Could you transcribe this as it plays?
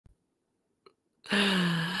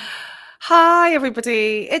Hi,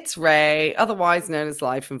 everybody. It's Ray, otherwise known as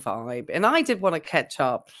Life and Vibe. And I did want to catch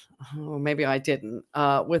up, or maybe I didn't,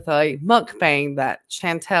 with a mukbang that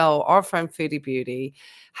Chantel, our friend Foodie Beauty,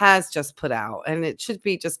 has just put out. And it should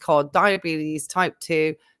be just called Diabetes Type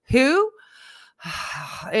 2 Who?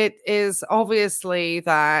 It is obviously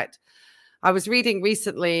that I was reading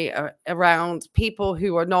recently around people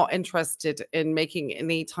who are not interested in making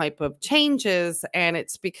any type of changes. And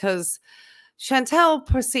it's because Chantel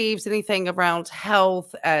perceives anything around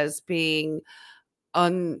health as being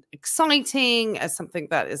unexciting, as something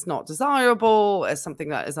that is not desirable, as something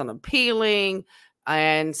that is unappealing.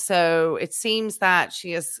 And so it seems that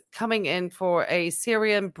she is coming in for a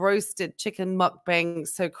Syrian broasted chicken mukbang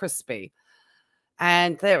so crispy.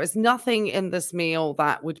 And there is nothing in this meal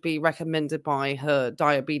that would be recommended by her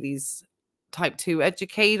diabetes type 2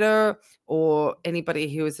 educator or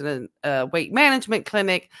anybody who is in a weight management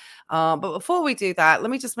clinic. But before we do that,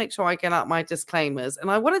 let me just make sure I get out my disclaimers.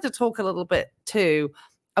 And I wanted to talk a little bit too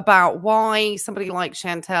about why somebody like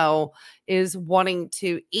Chantel is wanting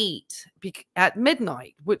to eat at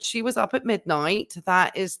midnight, which she was up at midnight.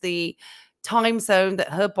 That is the time zone that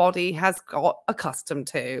her body has got accustomed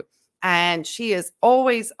to. And she is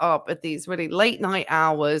always up at these really late night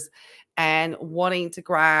hours and wanting to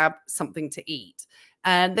grab something to eat.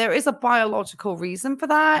 And there is a biological reason for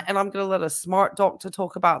that. And I'm going to let a smart doctor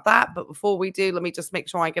talk about that. But before we do, let me just make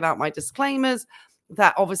sure I get out my disclaimers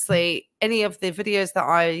that obviously any of the videos that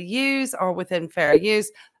I use are within fair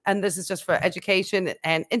use. And this is just for education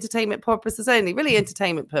and entertainment purposes only, really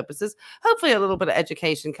entertainment purposes. Hopefully a little bit of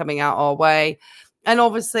education coming out our way. And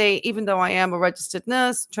obviously, even though I am a registered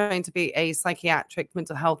nurse, trained to be a psychiatric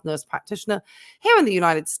mental health nurse practitioner here in the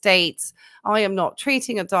United States, I am not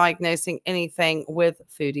treating or diagnosing anything with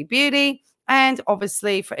Foodie Beauty. And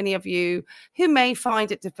obviously, for any of you who may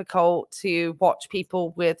find it difficult to watch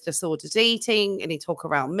people with disordered eating, any talk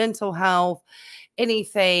around mental health,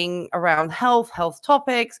 anything around health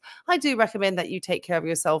topics, I do recommend that you take care of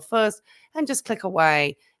yourself first and just click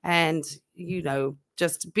away and,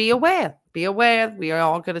 just be aware. Be aware. We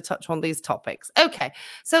are going to touch on these topics. Okay,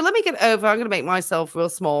 so let me get over. I'm going to make myself real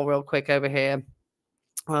small real quick over here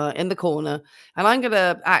in the corner. And I'm going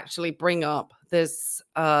to actually bring up this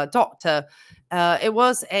doctor. It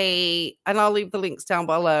was and I'll leave the links down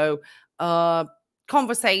below,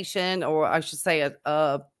 conversation, or I should say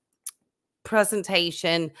a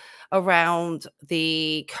presentation around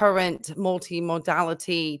the current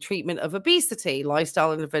multimodality treatment of obesity,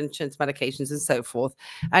 lifestyle interventions, medications, and so forth.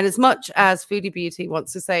 And as much as Foodie Beauty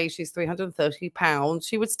wants to say she's 330 pounds,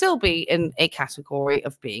 she would still be in a category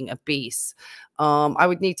of being obese. I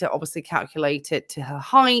would need to obviously calculate it to her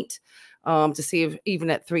height to see if even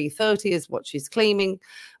at 330 is what she's claiming,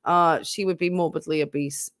 she would be morbidly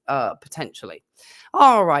obese potentially.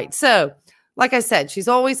 All right, so like I said, she's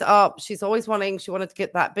always up. She's always wanting. She wanted to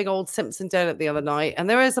get that big old Simpson donut the other night. And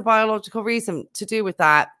there is a biological reason to do with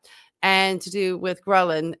that and to do with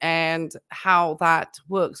ghrelin and how that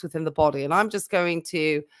works within the body. And I'm just going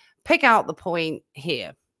to pick out the point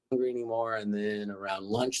here. Hungry anymore. And then around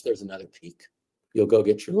lunch, there's another peak. You'll go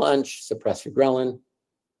get your lunch, suppress your ghrelin.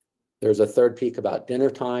 There's a third peak about dinner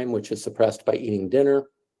time, which is suppressed by eating dinner.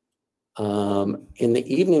 In the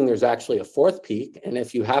evening, there's actually a fourth peak. And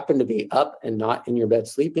if you happen to be up and not in your bed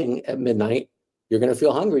sleeping at midnight, you're going to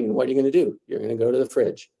feel hungry. And what are you going to do? You're going to go to the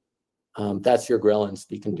fridge. That's your ghrelin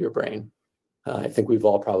speaking to your brain. I think we've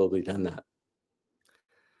all probably done that.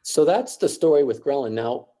 So that's the story with ghrelin.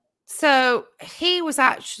 Now, so he was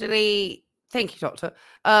actually, thank you, doctor,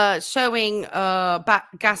 showing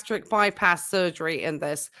gastric bypass surgery in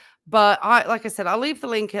this. But like I said, I'll leave the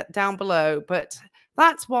link down below. But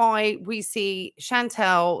that's why we see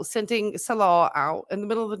Chantel sending Salah out in the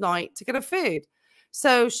middle of the night to get her food.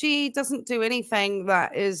 So she doesn't do anything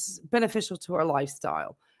that is beneficial to her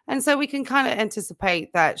lifestyle. And so we can kind of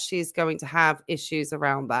anticipate that she's going to have issues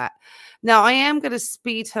around that. Now, I am going to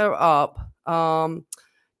speed her up to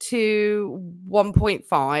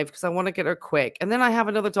 1.5 because I want to get her quick. And then I have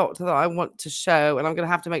another doctor that I want to show, and I'm going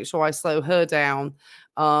to have to make sure I slow her down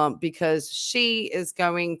because she is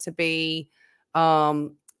going to be...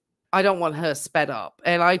 I don't want her sped up.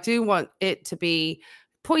 And I do want it to be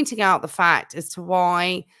pointing out the fact as to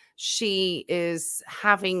why she is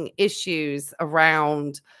having issues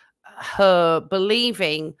around her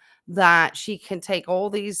believing that she can take all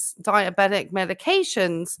these diabetic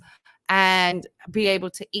medications and be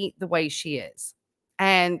able to eat the way she is.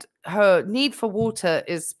 And her need for water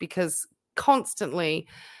is because constantly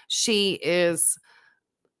she is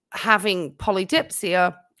having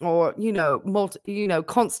polydipsia, or,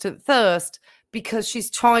 constant thirst, because she's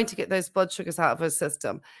trying to get those blood sugars out of her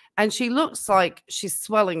system. And she looks like she's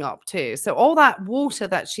swelling up too. So all that water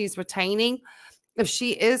that she's retaining, if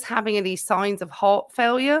she is having any signs of heart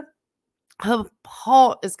failure, her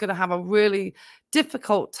heart is going to have a really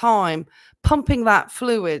difficult time pumping that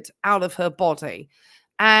fluid out of her body.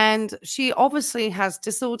 And she obviously has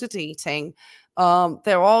disordered eating.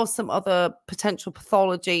 There are some other potential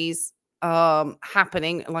pathologies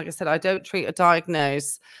happening. Like I said, I don't treat or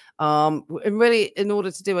diagnose. And really, in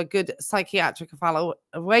order to do a good psychiatric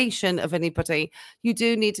evaluation of anybody, you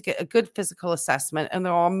do need to get a good physical assessment. And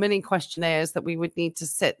there are many questionnaires that we would need to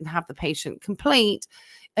sit and have the patient complete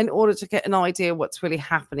in order to get an idea what's really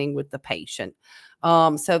happening with the patient.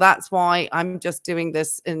 So that's why I'm just doing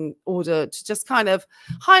this in order to just kind of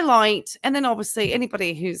highlight. And then obviously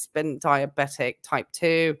anybody who's been diabetic type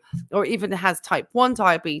 2 or even has type 1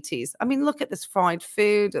 diabetes. I mean, look at this fried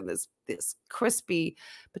food and this crispy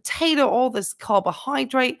potato, all this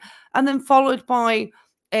carbohydrate, and then followed by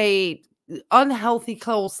a unhealthy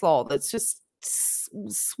coleslaw that's just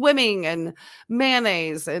swimming in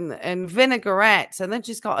mayonnaise and vinaigrette. And then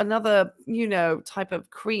she's got another, you know, type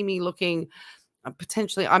of creamy looking,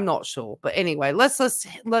 potentially, I'm not sure. But anyway, let's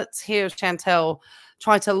hear Chantel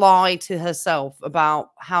try to lie to herself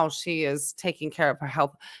about how she is taking care of her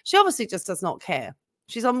health. She obviously just does not care.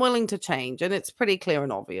 She's unwilling to change, and it's pretty clear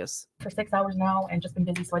and obvious. For 6 hours now and just been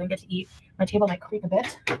busy, so I didn't get to eat. My table might creak a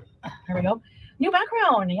bit. There we go. New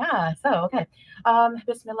background. Yeah. So, okay.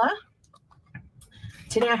 Bismillah.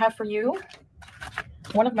 Today I have for you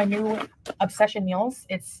one of my new obsession meals.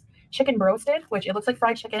 It's chicken broasted, which it looks like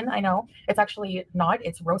fried chicken. I know. It's actually not.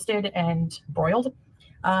 It's roasted and broiled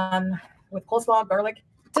with coleslaw, garlic.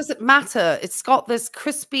 Doesn't matter. It's got this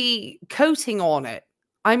crispy coating on it.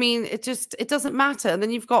 I mean, it doesn't matter. And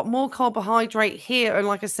then you've got more carbohydrate here. And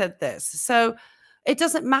like I said, this. So it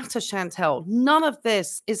doesn't matter, Chantel. None of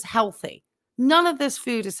this is healthy. None of this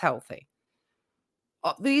food is healthy.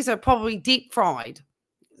 These are probably deep fried.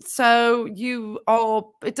 So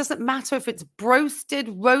it doesn't matter if it's broasted,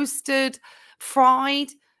 roasted, fried.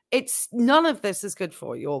 None of this is good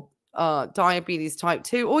for your diabetes type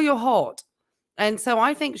 2 or your heart. And so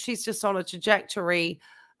I think she's just on a trajectory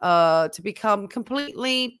to become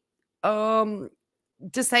completely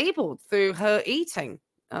disabled through her eating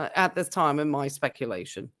at this time, in my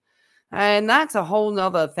speculation. And that's a whole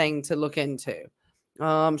nother thing to look into.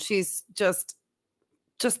 She's just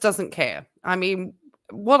doesn't care. I mean,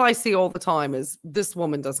 what I see all the time is this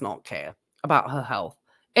woman does not care about her health,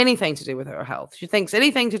 anything to do with her health. She thinks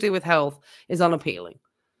anything to do with health is unappealing.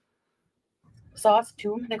 Sauce,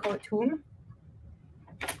 toom, they call it toom.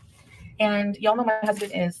 And y'all know my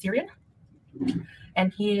husband is Syrian.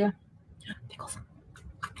 And he pickles.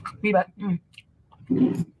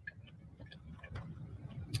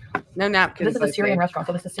 No napkins. This is a Syrian restaurant,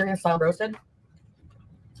 so this is Syrian style roasted.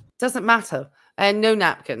 Doesn't matter. And no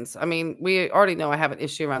napkins. I mean, we already know I have an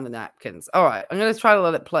issue around the napkins. All right, I'm going to try to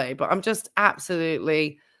let it play, but I'm just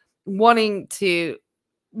absolutely wanting to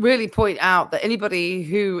really point out that anybody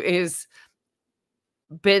who is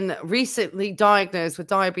been recently diagnosed with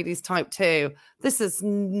diabetes type 2, this is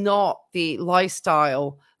not the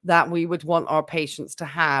lifestyle that we would want our patients to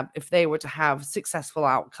have if they were to have successful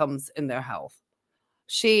outcomes in their health.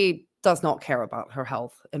 She does not care about her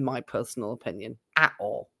health, in my personal opinion, at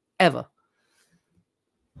all, ever.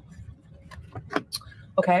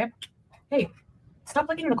 Okay. Hey, stop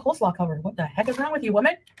licking the coleslaw cover. What the heck is wrong with you,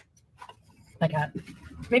 woman? My cat.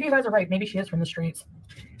 Maybe you guys are right. Maybe she is from the streets.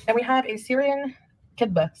 And we have a Syrian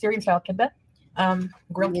kidba, Syrian style kidba,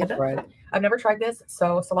 grilled kidba. Right. I've never tried this,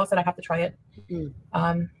 so Salah said I have to try it. So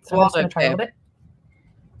I'm just going to try a little bit.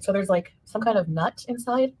 So there's like some kind of nut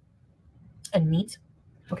inside and meat.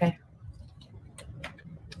 Okay.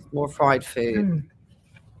 More fried food.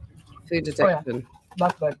 Food addiction. Oh, yeah.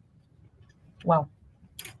 That's good. Wow.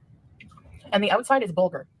 And the outside is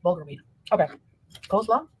bulgur meat. Okay.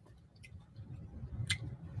 Coleslaw.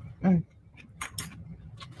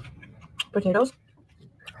 Potatoes.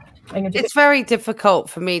 It's very difficult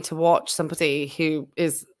for me to watch somebody who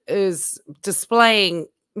is displaying,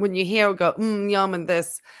 when you hear her go, yum, and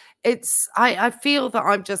this. I feel that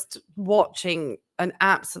I'm just watching an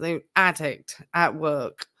absolute addict at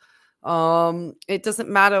work. It doesn't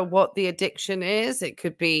matter what the addiction is. It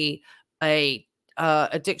could be a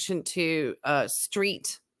addiction to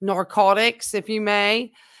street narcotics, if you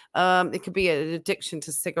may. It could be an addiction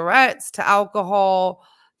to cigarettes, to alcohol,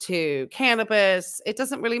 to cannabis. It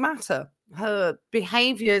doesn't really matter. Her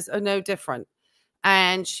behaviors are no different.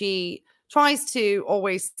 And she tries to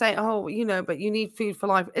always say, oh, you know, but you need food for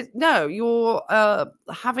life. No, you're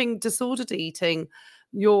having disordered eating.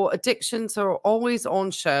 Your addictions are always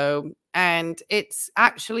on show, and it's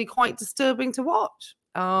actually quite disturbing to watch.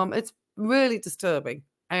 It's really disturbing.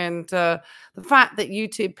 And the fact that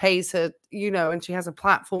YouTube pays her, you know, and she has a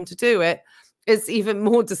platform to do it is even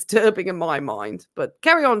more disturbing in my mind. But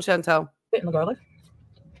carry on, Chantel. Bit in the garlic.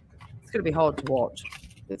 It's going to be hard to watch.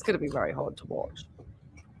 It's going to be very hard to watch.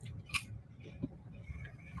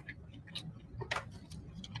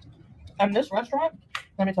 And this restaurant,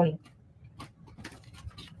 let me tell you,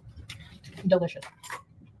 delicious.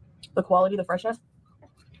 The quality, the freshness.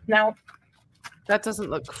 Now, that doesn't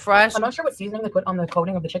look fresh. I'm not sure what seasoning they put on the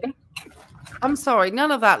coating of the chicken. I'm sorry,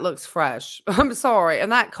 none of that looks fresh. I'm sorry.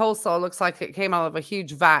 And that coleslaw looks like it came out of a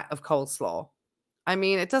huge vat of coleslaw. I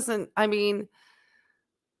mean, it doesn't, I mean,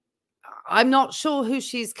 I'm not sure who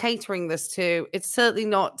she's catering this to. It's certainly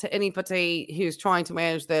not to anybody who's trying to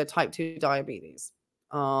manage their type 2 diabetes.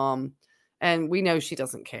 And we know she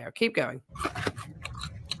doesn't care. Keep going.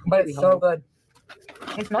 But it's so good.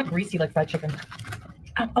 It's not greasy like fried chicken.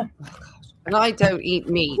 Oh, oh. And I don't eat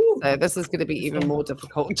meat, so this is going to be even more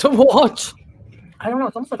difficult to watch. I don't know.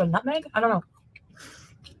 It's almost like a nutmeg. I don't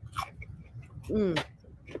know.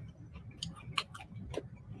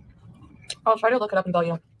 I'll try to look it up and tell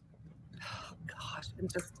you. Oh, gosh.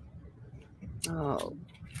 And just, oh,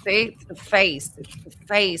 see, it's the face. It's the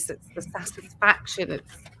face. It's the satisfaction.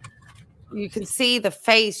 It's, you can see the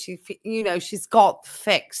face. You know, she's got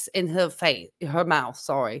fix in her face, her mouth,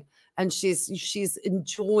 sorry. And she's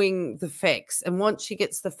enjoying the fix. And once she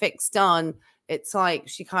gets the fix done, it's like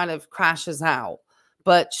she kind of crashes out.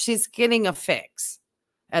 But she's getting a fix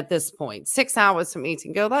at this point. 6 hours from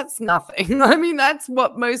eating, girl, that's nothing. I mean, that's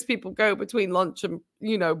what most people go between lunch and,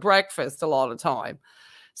 you know, breakfast a lot of time.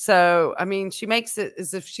 So, I mean, she makes it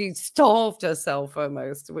as if she starved herself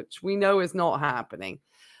almost, which we know is not happening.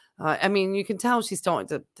 I mean, you can tell she's starting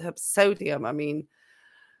to have sodium. I mean,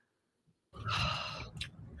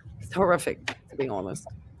 it's horrific, to be honest.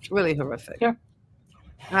 Really horrific. Yeah.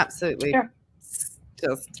 Absolutely. Yeah.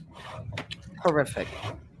 Just horrific.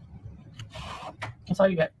 That's all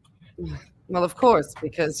you get. Well, of course,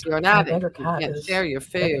 because you're an addict. You cat can't is share your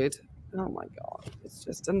food. Oh, my God. It's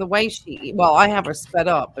just, and the way she eats. Well, I have her sped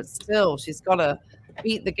up, but still, she's got to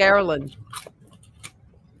beat the Garland.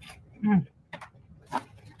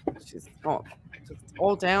 She's got just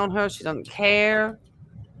all down her. She doesn't care.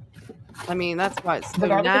 I mean, that's why it's so the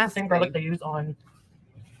garlic nasty. is the same garlic they use on.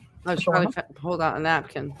 Oh, she probably pulled out a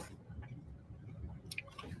napkin.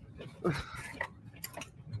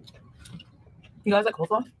 You guys like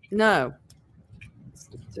coleslaw? No. It's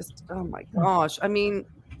just, oh my gosh. I mean,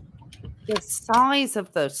 the size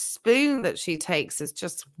of the spoon that she takes is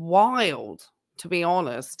just wild, to be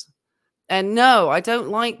honest. And no, I don't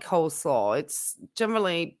like coleslaw. It's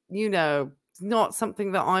generally, you know, not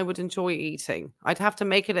something that I would enjoy eating. I'd have to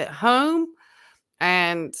make it at home.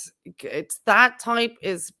 And it's that type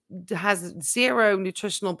has zero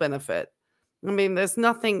nutritional benefit. I mean, there's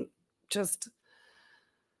nothing, just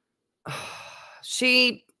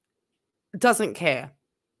she doesn't care.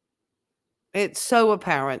 It's so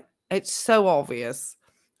apparent. It's so obvious.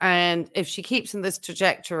 And if she keeps in this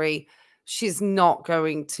trajectory, she's not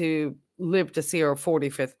going to live to see her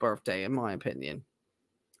 45th birthday, in my opinion.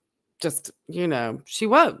 Just, you know, she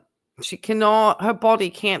won't. She cannot, her body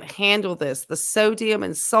can't handle this. The sodium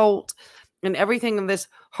and salt and everything in this,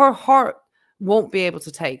 her heart won't be able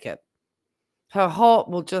to take it. Her heart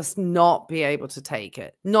will just not be able to take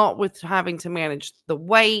it. Not with having to manage the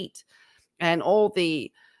weight and all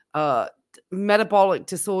the metabolic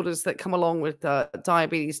disorders that come along with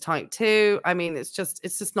diabetes type 2. I mean, it's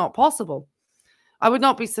just not possible. I would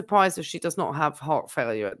not be surprised if she does not have heart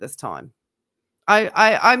failure at this time.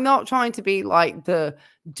 I'm not trying to be like the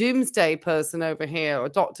doomsday person over here or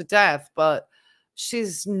Dr. Death, but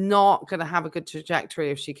she's not going to have a good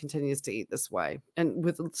trajectory if she continues to eat this way and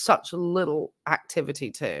with such little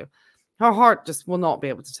activity too. Her heart just will not be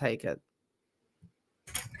able to take it.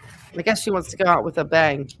 I guess she wants to go out with a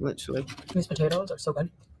bang, literally. These potatoes are so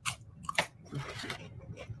good.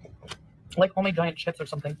 Like homemade giant chips or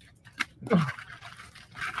something.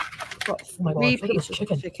 Oh my gosh, look at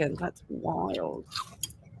this chicken. That's wild.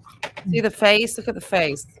 See the face? Look at the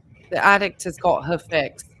face. The addict has got her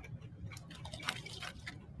fix.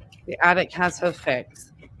 The addict has her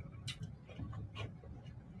fix.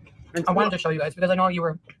 I wanted to show you guys because I know you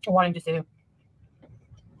were wanting to see, you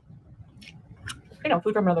know,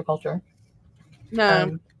 food from another culture.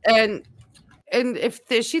 No, and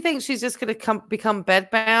if she thinks she's just going to become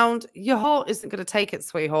bedbound, your heart isn't going to take it,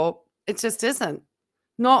 sweetheart. It just isn't.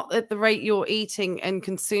 Not at the rate you're eating and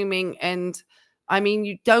consuming. And I mean,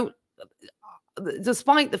 you don't,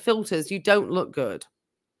 despite the filters, you don't look good.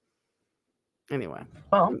 Anyway,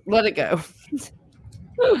 Well, let it go.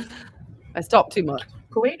 I stopped too much.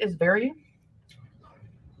 Kuwait is very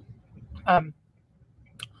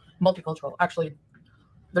multicultural. Actually,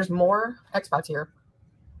 there's more expats here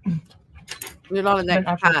You're not an than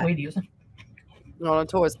actual expat. Kuwaitis. You're on a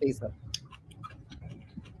tourist visa.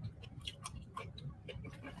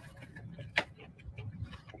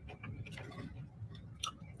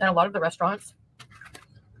 And a lot of the restaurants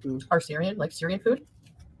are Syrian, like Syrian food.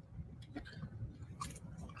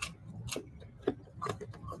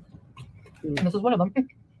 And this is one of them.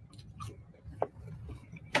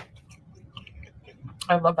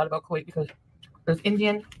 I love that about Kuwait because there's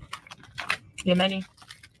Indian, Yemeni,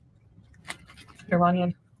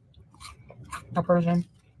 Iranian, or Persian.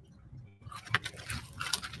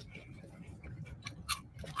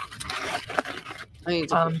 I need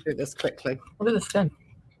to do this quickly. Look at the skin.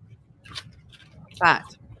 Fat.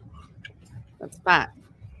 That's fat.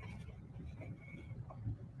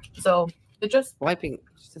 So it just Wiping.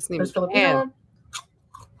 Just need there's to Filipino.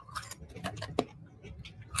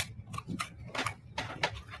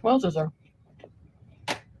 What else is there?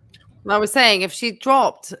 I was saying, if she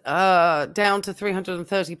dropped down to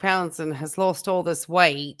 330 pounds and has lost all this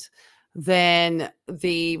weight, then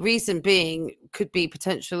the reason being could be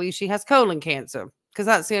potentially she has colon cancer, because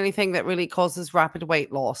that's the only thing that really causes rapid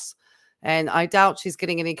weight loss. And I doubt she's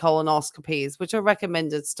getting any colonoscopies, which are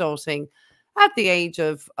recommended starting at the age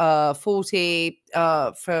of 40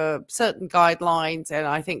 for certain guidelines. And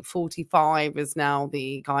I think 45 is now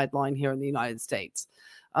the guideline here in the United States.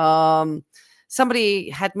 Somebody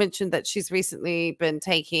had mentioned that she's recently been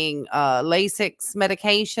taking Lasix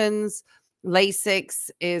medications. Lasix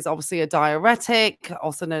is obviously a diuretic,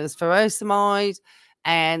 also known as furosemide.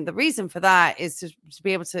 And the reason for that is to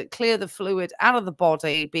be able to clear the fluid out of the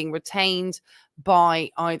body, being retained by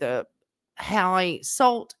either high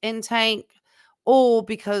salt intake or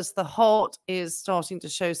because the heart is starting to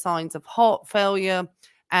show signs of heart failure.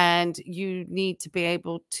 And you need to be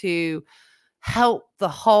able to help the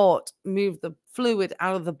heart move the fluid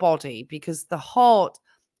out of the body, because the heart,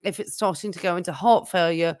 if it's starting to go into heart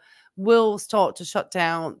failure, will start to shut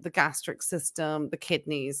down the gastric system, the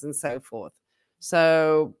kidneys, and so forth.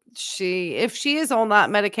 So if she is on that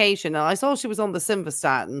medication, and I saw she was on the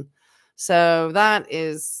simvastatin, so that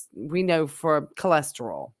is, we know, for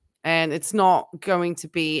cholesterol, and it's not going to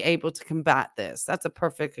be able to combat this. That's a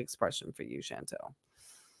perfect expression for you, Chantel.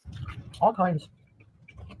 All kinds.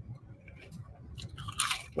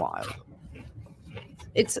 Wild.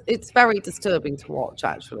 It's very disturbing to watch,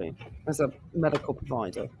 actually, as a medical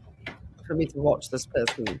provider, for me to watch this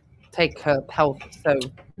person take her health. So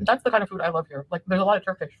that's the kind of food I love here. Like, there's a lot of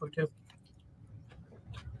Turkish food too.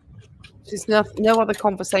 she's no other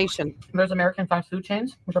conversation. There's American fast food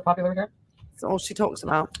chains, which are popular here. That's all she talks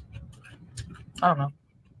about. I don't know.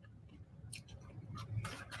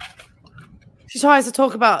 She tries to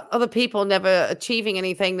talk about other people never achieving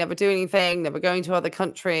anything, never doing anything, never going to other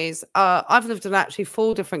countries. I've lived in actually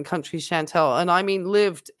 4 different countries, Chantel, and I mean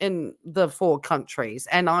lived in the 4 countries,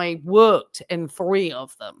 and I worked in 3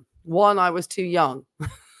 of them. 1, I was too young,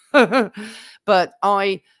 but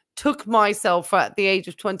I took myself at the age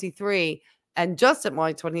of 23 and just at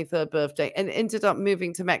my 23rd birthday and ended up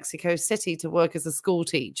moving to Mexico City to work as a school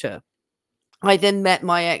teacher. I then met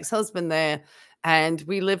my ex-husband there, and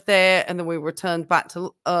we lived there, and then we returned back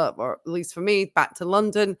to, or at least for me, back to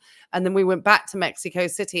London. And then we went back to Mexico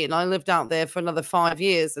City, and I lived out there for another 5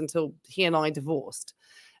 years until he and I divorced.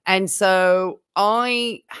 And so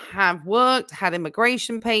I have worked, had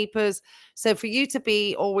immigration papers. So for you to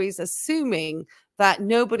be always assuming that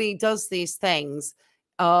nobody does these things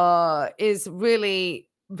is really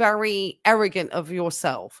very arrogant of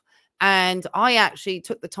yourself. And I actually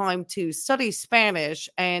took the time to study Spanish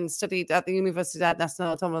and studied at the Universidad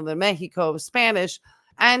Nacional Autónoma de Mexico Spanish,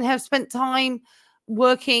 and have spent time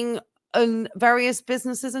working in various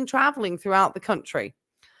businesses and traveling throughout the country.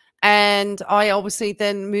 And I obviously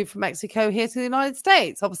then moved from Mexico here to the United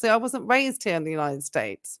States. Obviously, I wasn't raised here in the United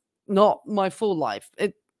States, not my full life.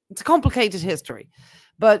 It's a complicated history.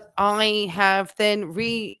 But I have then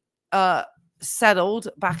settled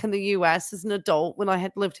back in the US as an adult when I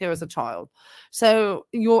had lived here as a child. So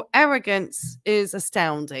your arrogance is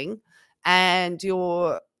astounding, and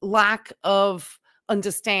your lack of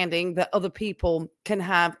understanding that other people can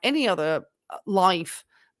have any other life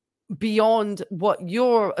beyond what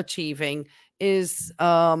you're achieving is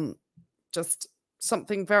just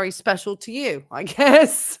something very special to you, I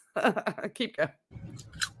guess. Keep going.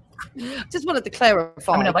 Just wanted to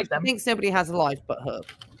clarify. I mean, I like them. Thinks nobody has a life but her.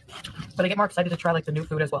 But I get more excited to try like the new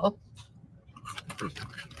food as well.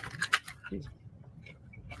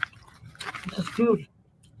 This is huge.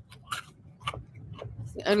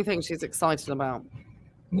 It's the only thing she's excited about.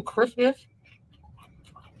 The crispiest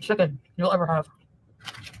chicken you'll ever have.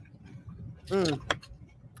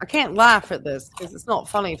 I can't laugh at this because it's not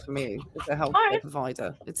funny for me as a healthcare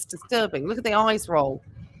provider. It's disturbing. Look at the eyes roll.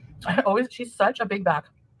 She's such a big back.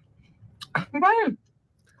 Ryan.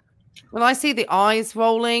 When I see the eyes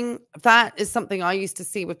rolling, that is something I used to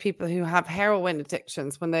see with people who have heroin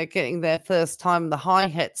addictions when they're getting their first time, the high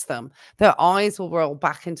hits them. Their eyes will roll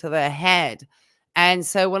back into their head. And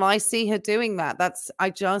so when I see her doing that, I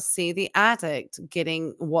just see the addict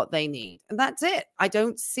getting what they need. And that's it. I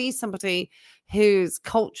don't see somebody who's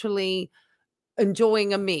culturally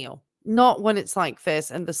enjoying a meal. Not when it's like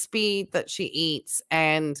this, and the speed that she eats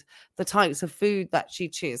and the types of food that she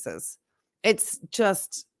chooses. It's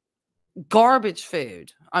just garbage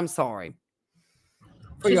food. I'm sorry.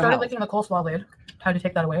 She started licking the coleslaw lid. Had to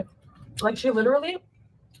take that away. Like, she literally,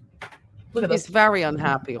 look at this. She's very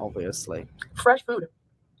unhappy, obviously. Fresh food.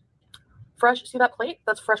 Fresh. See that plate?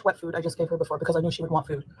 That's fresh wet food I just gave her before because I knew she would want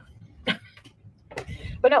food.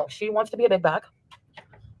 But no, she wants to be a big back.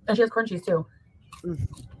 And she has crunchies too.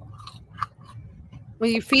 Well,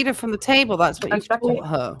 you feed her from the table. That's what you taught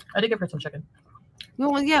her. I did give her some chicken.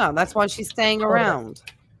 Well, yeah, that's why she's staying around.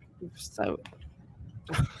 So,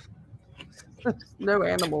 no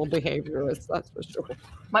animal behaviorist, that's for sure.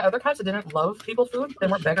 My other cats that didn't love people's food, they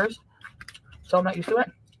weren't beggars. So I'm not used to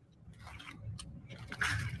it.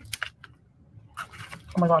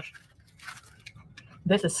 Oh my gosh.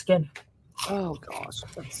 This is skin. Oh gosh,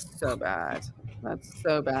 that's so bad. That's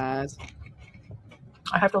so bad.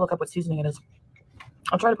 I have to look up what seasoning it is.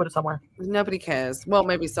 I'll try to put it somewhere. Nobody cares. Well,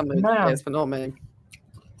 maybe somebody cares, but not me.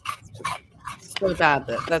 It's so bad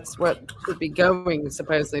that's what should be going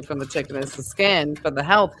supposedly from the chicken is the skin for the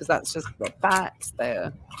health, because that's just the fats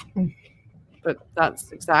there. But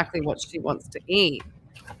that's exactly what she wants to eat.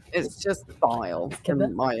 It's just vile,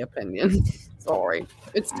 in my opinion. Sorry.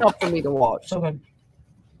 It's tough for me to watch. So good.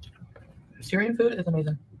 Syrian food is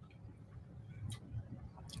amazing.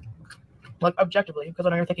 Like, objectively, because I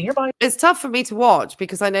know you're thinking you're buying. It's tough for me to watch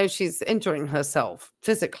because I know she's injuring herself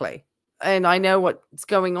physically. And I know what's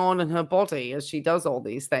going on in her body as she does all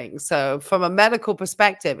these things. So from a medical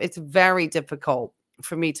perspective, it's very difficult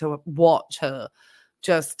for me to watch her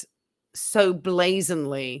just so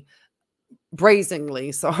brazenly,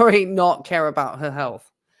 not care about her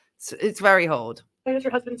health. It's very hard. Is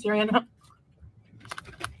your husband Syrian?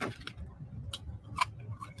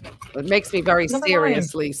 It makes me very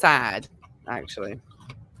seriously sad, actually.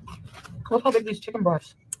 Look how big these chicken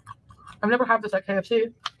breasts. I've never had this at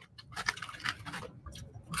KFC.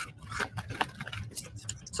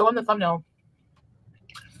 So on the thumbnail,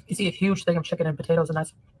 you see a huge thing of chicken and potatoes, and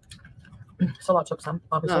that's Salah took some,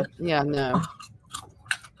 obviously. Yeah, no.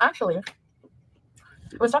 Actually, I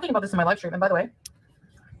was talking about this in my live stream, and by the way,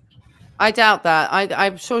 I doubt that.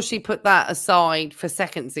 I'm sure she put that aside for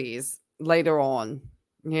secondsies later on,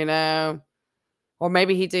 you know, or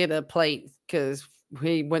maybe he did a plate because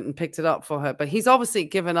he went and picked it up for her. But he's obviously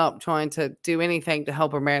given up trying to do anything to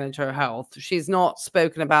help her manage her health. She's not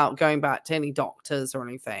spoken about going back to any doctors or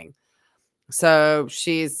anything. So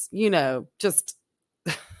she's, you know, just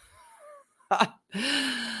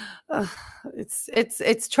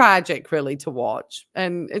it's tragic really to watch,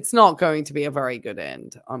 and it's not going to be a very good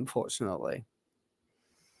end, unfortunately.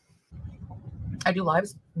 I do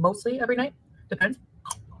lives mostly every night. Depends.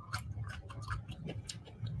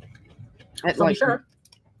 So be sure.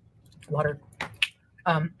 Water.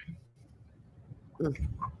 To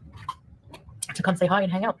come say hi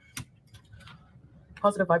and hang out.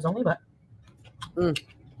 Positive vibes only, but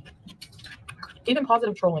even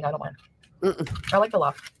positive trolling, I don't mind. I like to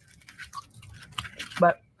laugh.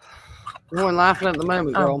 But no one laughing at the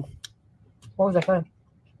moment, girl. What was I saying?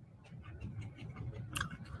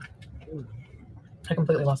 I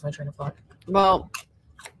completely lost my train of thought. Well,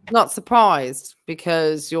 not surprised,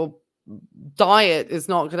 because your diet is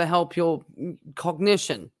not going to help your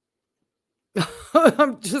cognition.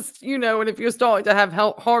 I'm just, you know, and if you're starting to have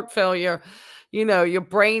heart failure, you know, your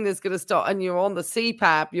brain is going to start, and you're on the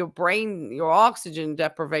CPAP, your brain, your oxygen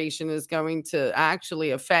deprivation is going to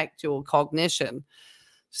actually affect your cognition.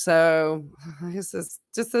 So this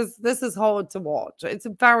is hard to watch. It's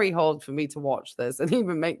very hard for me to watch this and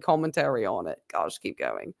even make commentary on it. Gosh, keep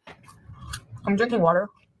going. I'm drinking water.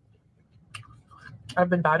 I've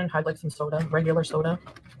been bad and had like some soda, regular soda.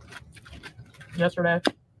 Yesterday.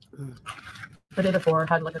 The day before,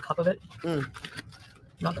 had like a cup of it.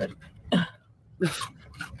 Not good.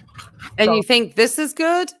 And so, you think this is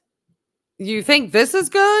good? You think this is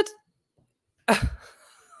good?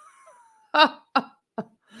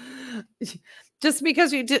 just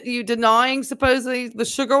because you denying supposedly the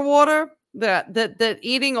sugar water, that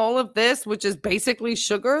eating all of this, which is basically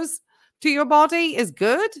sugars to your body, is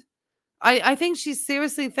good. I think she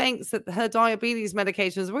seriously thinks that her diabetes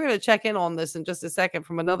medications, we're going to check in on this in just a second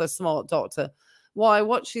from another smart doctor, why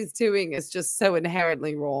what she's doing is just so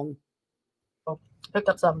inherently wrong. Oh, picked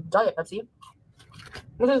up some Diet Pepsi.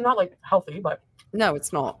 This is not like healthy, but no,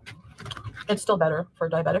 it's not. It's still better for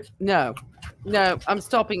diabetics. No, I'm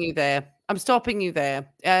stopping you there. I'm stopping you there.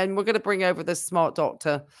 And we're going to bring over this smart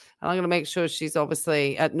doctor. And I'm going to make sure she's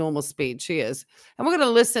obviously at normal speed. She is. And we're going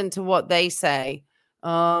to listen to what they say.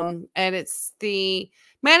 And it's the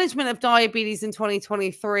management of diabetes in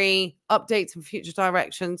 2023, updates and future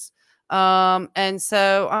directions. And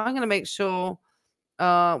so I'm going to make sure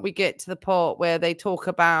we get to the part where they talk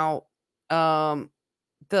about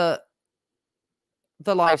the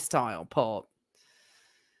lifestyle part.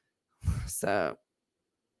 So,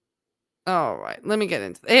 all right, let me get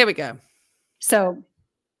into it. Here we go. So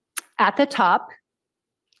at the top,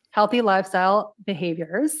 healthy lifestyle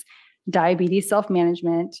behaviors, diabetes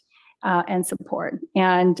self-management, and support.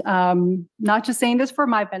 And not just saying this for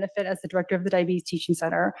my benefit as the director of the Diabetes Teaching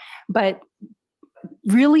Center, but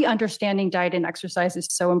really understanding diet and exercise is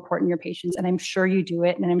so important in your patients. And I'm sure you do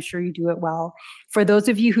it, and I'm sure you do it well. For those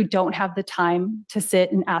of you who don't have the time to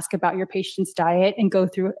sit and ask about your patient's diet and go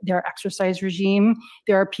through their exercise regime,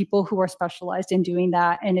 there are people who are specialized in doing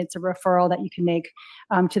that. And it's a referral that you can make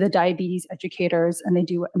to the diabetes educators. And they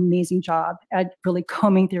do an amazing job at really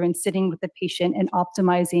combing through and sitting with the patient and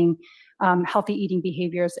optimizing healthy eating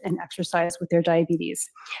behaviors and exercise with their diabetes.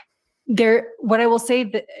 What I will say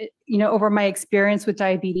that, over my experience with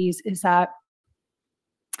diabetes is that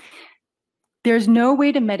there's no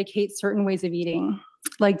way to medicate certain ways of eating.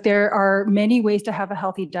 Like, there are many ways to have a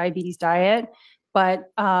healthy diabetes diet,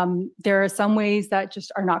 but there are some ways that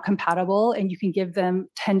just are not compatible, and you can give them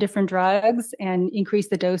 10 different drugs and increase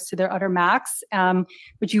the dose to their utter max,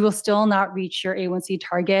 but you will still not reach your A1C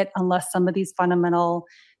target unless some of these fundamental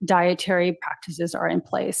dietary practices are in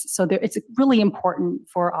place. So it's really important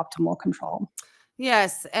for optimal control.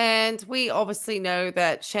 Yes, and we obviously know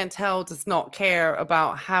that Chantel does not care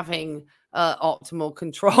about having optimal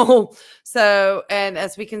control. So, and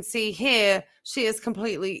as we can see here, she is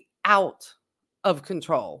completely out of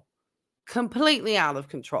control. Completely out of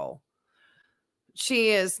control. She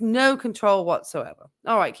is no control whatsoever.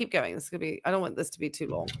 All right, keep going. This is gonna be, I don't want this to be too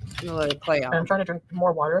long. I'm gonna let it play out. I'm trying to drink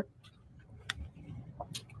more water.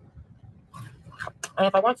 And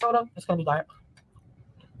if I want soda, it's gonna be diet.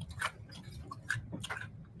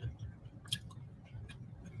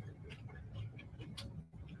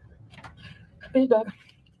 Hey, Doug.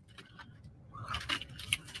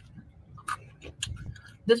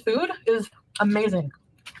 This food is amazing.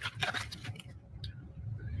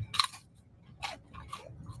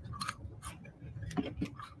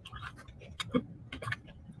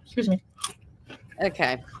 Excuse me.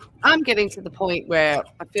 Okay. I'm getting to the point where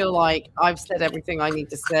I feel like I've said everything I need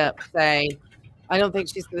to say. I don't think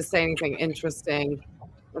she's going to say anything interesting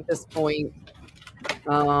at this point.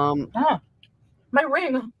 My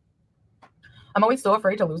ring. I'm always so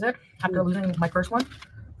afraid to lose it after losing my first one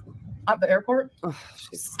at the airport. Oh,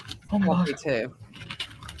 she's oh my happy God. too.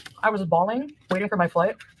 I was bawling, waiting for my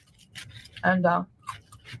flight. And I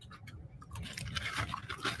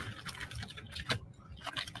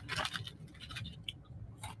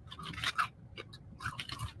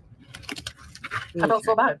felt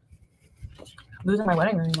so bad losing my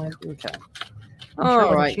wedding ring. Like, okay.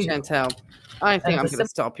 All right, Chantel. I think I'm going to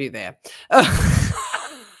stop you there.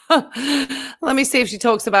 Let me see if she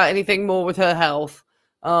talks about anything more with her health,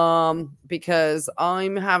 because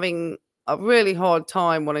I'm having a really hard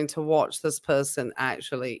time wanting to watch this person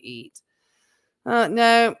actually eat.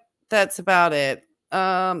 No, that's about it.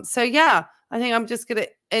 So yeah, I think I'm just going to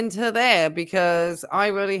enter there because I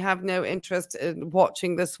really have no interest in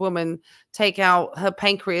watching this woman take out her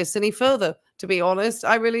pancreas any further. To be honest,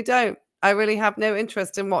 I really don't. I really have no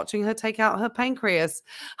interest in watching her take out her pancreas.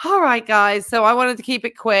 All right, guys. So I wanted to keep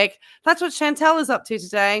it quick. That's what Chantel is up to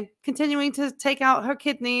today, continuing to take out her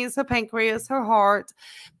kidneys, her pancreas, her heart.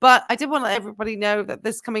 But I did want to let everybody know that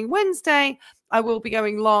this coming Wednesday, I will be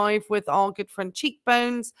going live with our good friend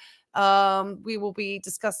Cheekbones. We will be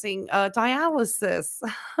discussing dialysis.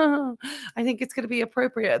 I think it's going to be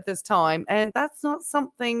appropriate at this time. And that's not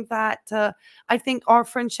something that I think our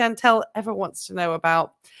friend Chantel ever wants to know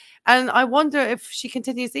about. And I wonder if she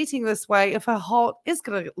continues eating this way, if her heart is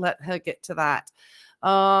going to let her get to that.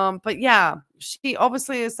 But yeah, she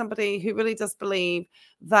obviously is somebody who really does believe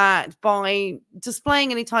that by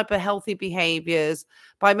displaying any type of healthy behaviors,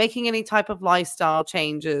 by making any type of lifestyle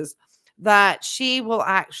changes, that she will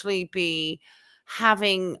actually be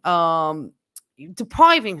having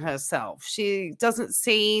depriving herself. She doesn't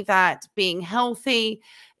see that being healthy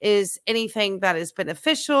is anything that is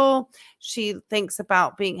beneficial. She thinks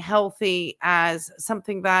about being healthy as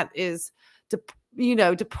something that is,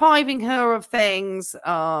 depriving her of things.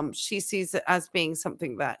 She sees it as being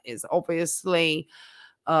something that is obviously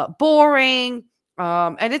boring.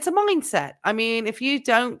 And it's a mindset. I mean, if you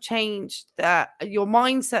don't change your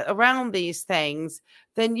mindset around these things,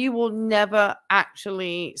 then you will never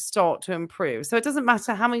actually start to improve. So it doesn't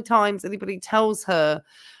matter how many times anybody tells her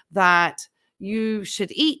that you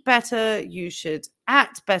should eat better, you should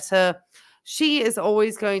act better. She is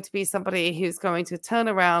always going to be somebody who's going to turn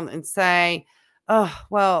around and say, oh,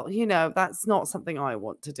 well, that's not something I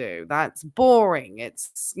want to do. That's boring.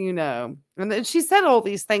 It's, and then she said all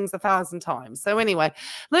these things 1,000 times. So anyway,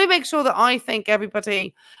 let me make sure that I thank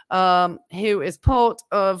everybody who is part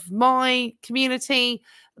of my community,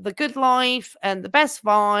 the good life and the best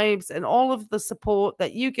vibes and all of the support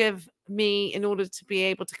that you give me in order to be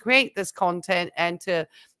able to create this content and to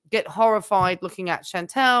get horrified looking at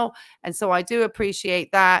Chantel. And so I do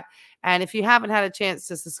appreciate that. And if you haven't had a chance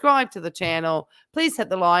to subscribe to the channel, please hit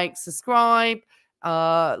the like, subscribe,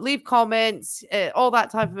 leave comments. All that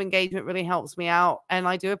type of engagement really helps me out. And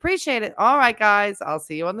I do appreciate it. All right, guys, I'll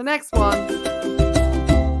see you on the next one.